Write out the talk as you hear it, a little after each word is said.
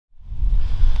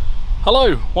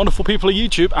Hello, wonderful people of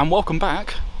YouTube, and welcome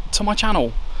back to my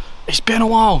channel. It's been a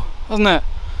while, hasn't it?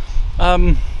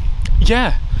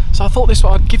 Yeah, so I thought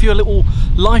I'd give you a little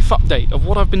life update of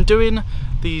what I've been doing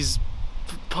these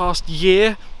past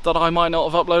year that I might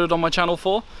not have uploaded on my channel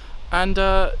for. And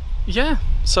yeah,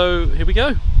 so here we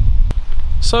go.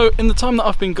 So in the time that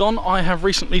I've been gone, I have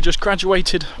recently just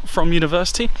graduated from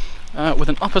university with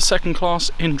an upper second class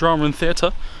in drama and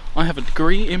theatre. I have a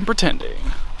degree in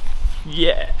pretending.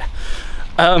 Yeah.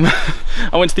 I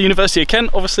went to the University of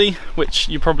Kent, obviously, which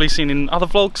you've probably seen in other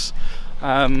vlogs,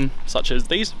 such as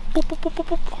these. Boop, boop, boop,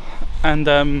 boop, boop.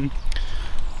 And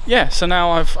yeah, so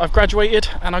now I've graduated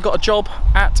and I got a job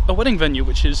at a wedding venue,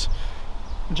 which is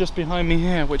just behind me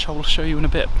here, which I will show you in a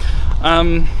bit.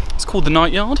 It's called the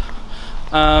Night Yard,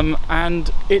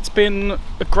 and it's been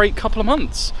a great couple of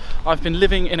months. I've been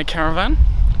living in a caravan,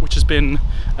 which has been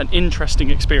an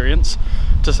interesting experience,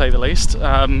 to say the least.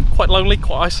 Quite lonely,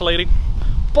 quite isolating,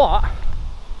 but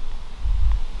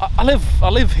I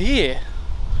live here.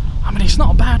 I mean, it's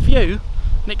not a bad view,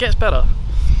 and it gets better.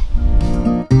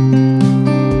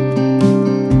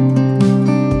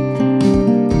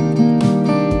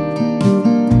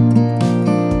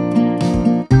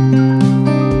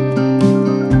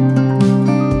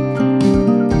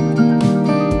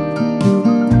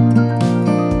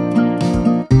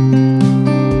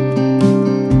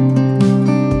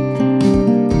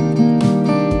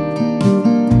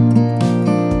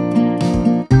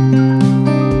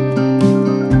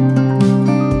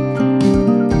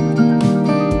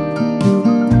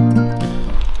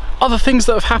 Other things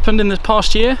that have happened in this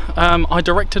past year, I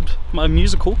directed my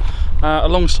musical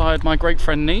alongside my great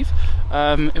friend Neve.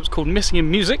 It was called Missing in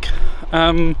Music,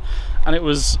 and it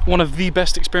was one of the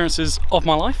best experiences of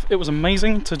my life. It was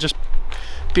amazing to just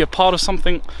be a part of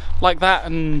something like that,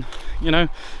 and you know,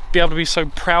 be able to be so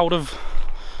proud of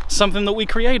something that we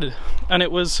created. And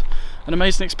it was an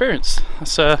amazing experience.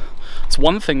 That's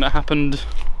one thing that happened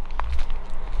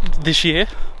this year,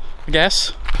 I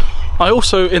guess. I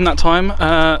also, in that time,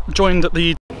 joined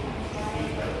the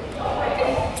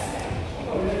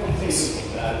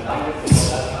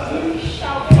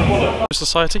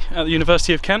Society at the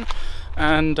University of Kent,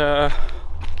 and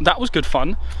that was good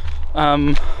fun.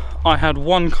 I had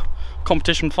one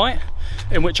competition fight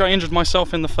in which I injured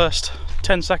myself in the first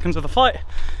 10 seconds of the fight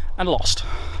and lost.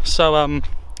 So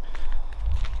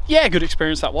yeah, good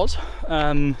experience that was.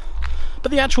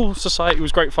 But the actual society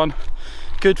was great fun.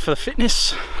 Good for the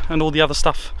fitness and all the other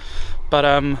stuff, but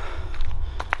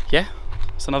yeah,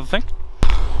 that's another thing.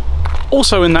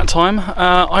 Also in that time,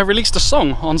 I released a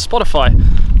song on Spotify.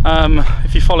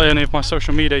 If you follow any of my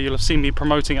social media, you'll have seen me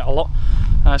promoting it a lot.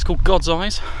 It's called God's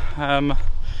Eyes, and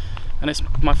it's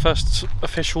my first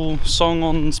official song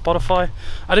on Spotify.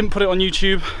 I didn't put it on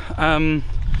YouTube, and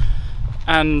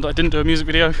I didn't do a music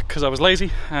video because I was lazy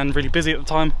and really busy at the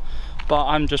time, but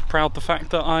I'm just proud the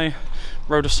fact that I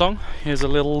wrote a song. Here's a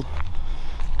little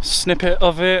snippet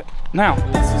of it now.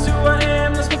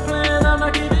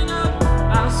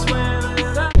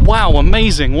 Wow,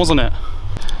 amazing, wasn't it?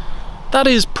 That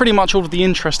is pretty much all of the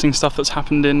interesting stuff that's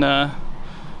happened in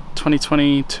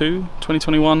 2022,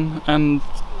 2021, and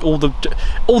all the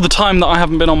time that I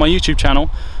haven't been on my YouTube channel.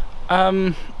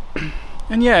 And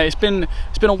yeah, it's been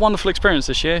a wonderful experience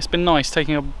this year. It's been nice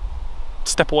taking a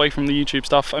step away from the YouTube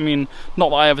stuff. I mean, not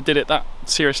that I ever did it that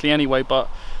seriously anyway, but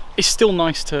it's still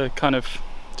nice to kind of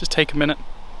just take a minute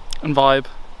and vibe,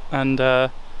 and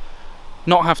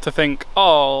not have to think,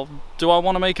 oh, do I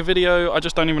want to make a video? I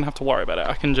just don't even have to worry about it.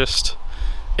 I can just,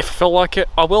 if I feel like it,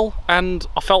 I will, and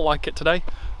I felt like it today.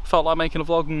 Felt like making a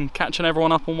vlog and catching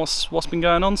everyone up on what's been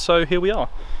going on, so here we are.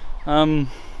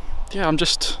 Yeah,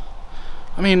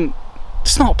 I mean,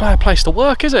 it's not a bad place to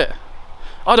work, is it?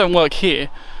 I don't work here.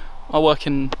 I work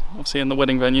obviously in the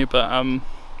wedding venue, but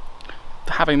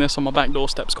having this on my back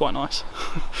doorstep is quite nice.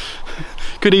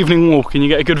 Good evening walk, and you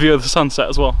get a good view of the sunset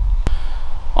as well.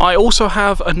 I also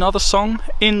have another song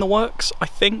in the works, I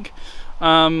think.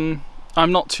 I'm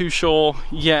not too sure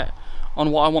yet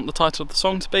on what I want the title of the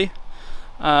song to be,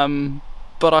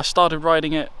 but I started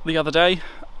writing it the other day.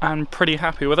 I'm pretty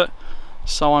happy with it,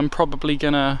 so I'm probably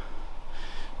gonna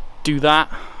do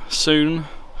that soon,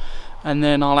 and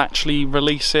then I'll actually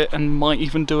release it and might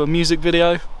even do a music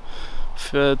video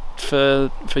for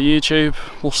YouTube.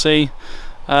 We'll see.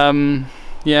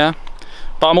 Yeah,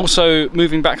 but I'm also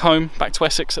moving back home, back to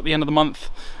Essex at the end of the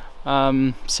month,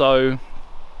 so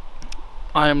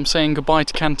I am saying goodbye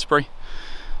to Canterbury,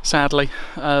 sadly,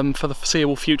 for the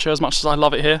foreseeable future. As much as I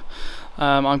love it here,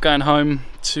 I'm going home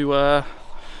to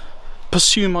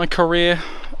pursue my career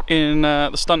in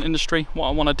the stunt industry, what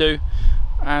I want to do,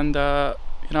 and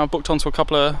you know, I booked onto a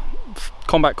couple of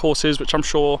combat courses, which I'm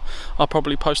sure I'll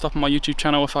probably post up on my YouTube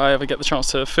channel if I ever get the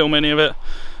chance to film any of it.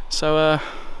 So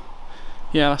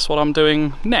yeah, that's what I'm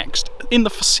doing next in the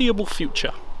foreseeable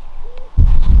future.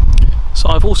 So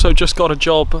I've also just got a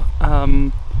job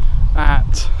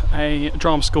at a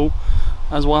drama school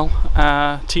as well,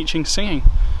 teaching singing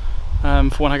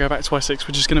for when I go back to Essex,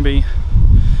 which is going to be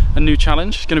a new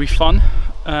challenge. It's going to be fun.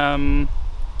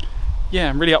 Yeah,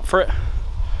 I'm really up for it.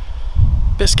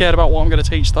 Bit scared about what I'm going to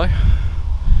teach though,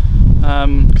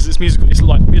 because it's musical. It's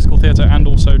like musical theatre and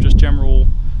also just general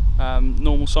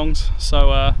normal songs.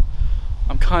 So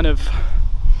I'm kind of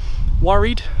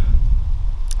worried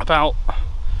about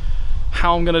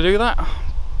how I'm going to do that.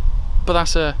 But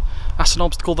that's an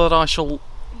obstacle that I shall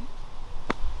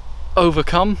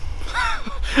overcome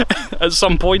at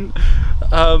some point.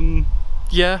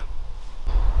 Yeah,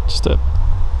 just a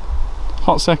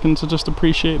hot second to just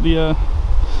appreciate the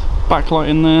backlight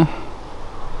in there.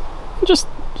 Just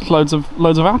loads of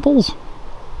apples.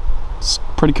 It's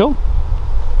pretty cool.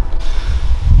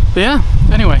 But yeah,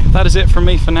 anyway, that is it from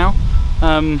me for now.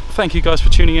 Thank you guys for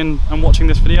tuning in and watching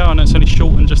this video. I know it's only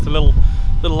short and just a little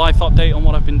life update on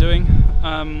what I've been doing,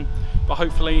 but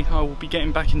hopefully I will be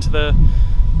getting back into the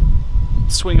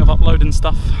swing of uploading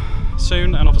stuff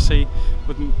soon, and obviously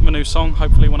with my new song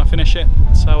hopefully when I finish it.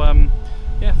 So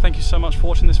yeah, thank you so much for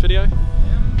watching this video.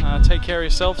 Take care of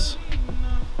yourselves.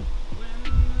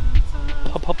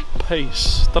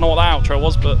 Peace. Don't know what the outro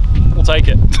was, but we'll take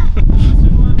it.